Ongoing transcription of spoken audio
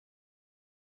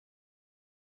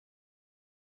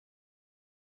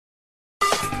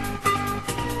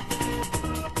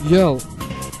Yo.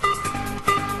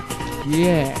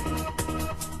 Yeah.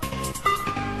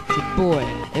 It's your boy,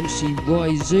 MC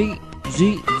Ryzie.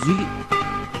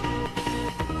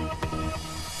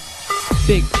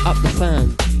 Big up the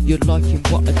fan. You're liking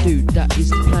what I do, that is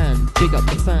the plan. Big up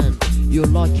the fan. You're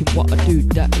liking what I do,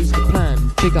 that is the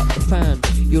plan. Big up the fan.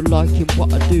 You're liking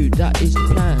what I do, that is the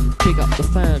plan. Big up the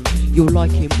fan. You're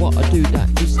liking what I do,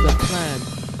 that is the plan.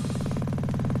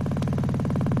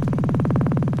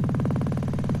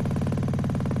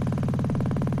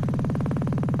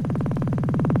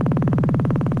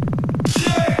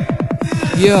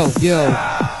 Yo.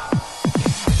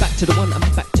 Back to the one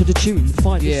and back to the tune.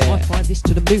 Fire this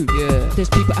to the moon. There's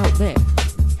people out there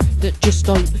that just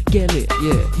don't get it.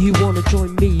 You wanna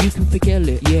join me, you can forget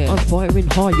it. I'm firing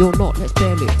high, you're not, let's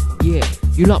bail it.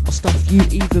 You like my stuff, you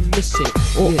even miss it,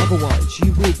 or otherwise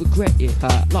you will regret it.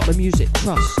 Like my music,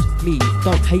 trust me,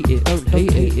 don't hate it. Don't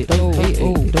hate it.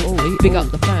 Big up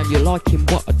the fan, you're liking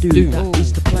what I do, that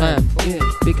is the plan.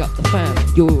 Big up the fan,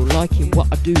 you're liking what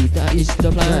I do, that is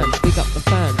the plan. Big up the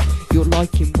fan, you're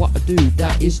liking what I do,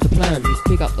 that is the plan.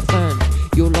 Big up the fan,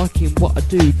 you're liking what I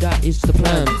do, that is the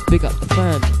plan. Big up the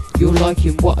fan, you're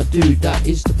liking what I do, that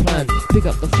is the plan. Pick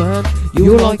up the fan,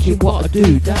 you're liking what I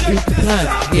do, that is the plan.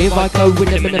 Here I go with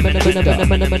the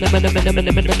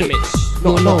mix.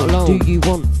 Not long, do you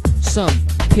want some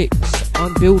pics?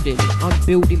 I'm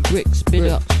building bricks. Big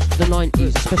up the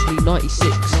 90s, especially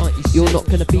 96. You're not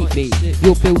gonna beat me,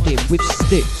 you're building with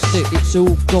sticks. It's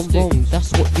all gone wrong,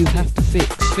 that's what you have to fix.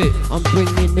 I'm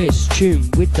bringing this tune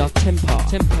with the temper.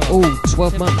 All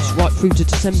 12 months right through to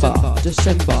December.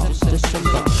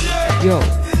 Yo.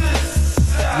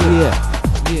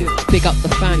 Big up the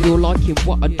fan, you're liking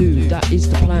what I do, that is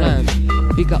the plan.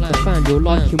 Big up the fan, you're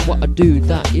liking what I do,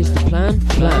 that is the plan.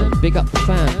 Big up the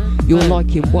fan, you're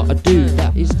liking what I do,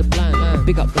 that is the plan.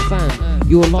 Big up the fan,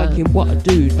 you're liking what I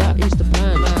do, that is the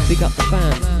plan. Big up the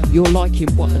fan, you're liking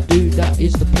what I do, that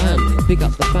is the plan. Big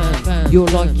up the fan, you're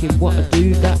liking what I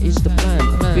do, that is the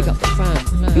plan. Big up the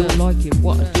fan, you're liking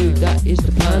what I do, that is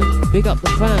the plan. Big up the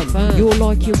fan, you're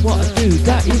liking what I do,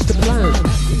 that is the plan.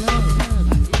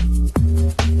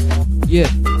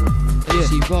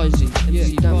 MC Ryzie,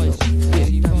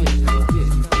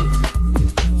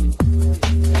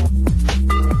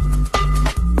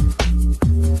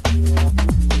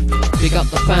 Big up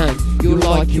the fan, you're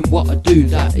liking what I do,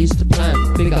 that is the plan.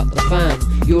 Big up the fan,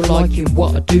 you're liking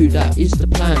what I do, that is the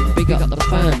plan. Big up the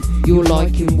fan, you're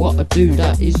liking what I do,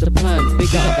 that is the plan.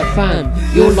 Big up the fan,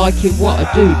 you're liking what I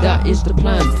do, that is the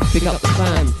plan. Big up the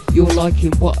fan, you're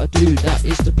liking what I do, that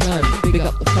is the plan. Big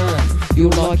up the fan,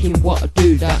 you're liking what I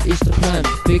do, that is the plan.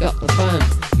 Big up the fan,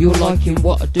 you're liking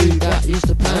what I do, that is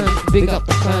the plan. Big up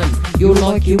the fan, you're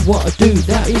liking what I do,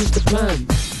 that is the plan.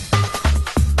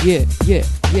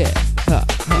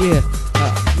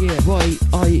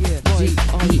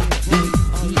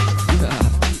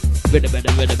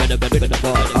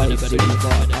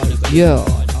 Yo,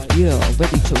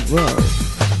 ready to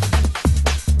roll.